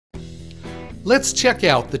Let's check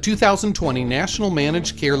out the 2020 National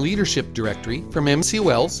Managed Care Leadership Directory from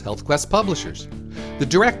MCOL's HealthQuest publishers. The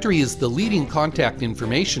directory is the leading contact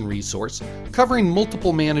information resource covering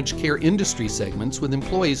multiple managed care industry segments with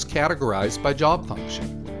employees categorized by job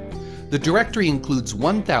function. The directory includes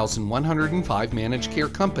 1,105 managed care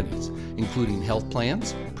companies, including health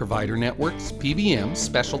plans, provider networks, PBMs,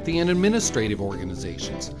 specialty and administrative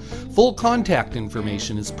organizations. Full contact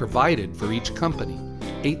information is provided for each company.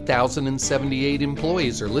 8,078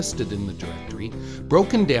 employees are listed in the directory,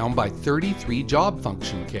 broken down by 33 job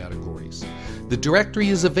function categories. The directory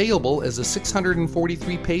is available as a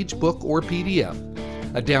 643-page book or PDF.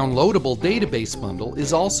 A downloadable database bundle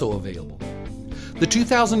is also available. The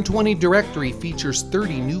 2020 directory features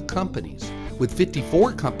 30 new companies, with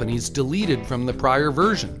 54 companies deleted from the prior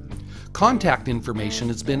version. Contact information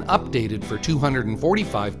has been updated for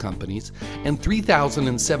 245 companies, and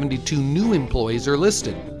 3,072 new employees are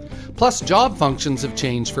listed. Plus, job functions have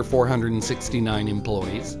changed for 469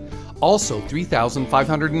 employees. Also,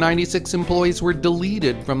 3,596 employees were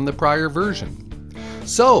deleted from the prior version.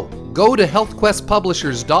 So, go to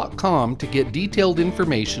healthquestpublishers.com to get detailed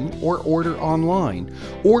information or order online,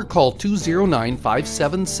 or call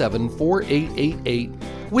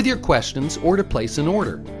 209-577-4888 with your questions or to place an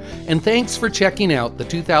order. And thanks for checking out the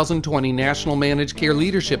 2020 National Managed Care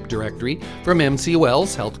Leadership Directory from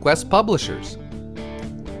MCOL's HealthQuest publishers.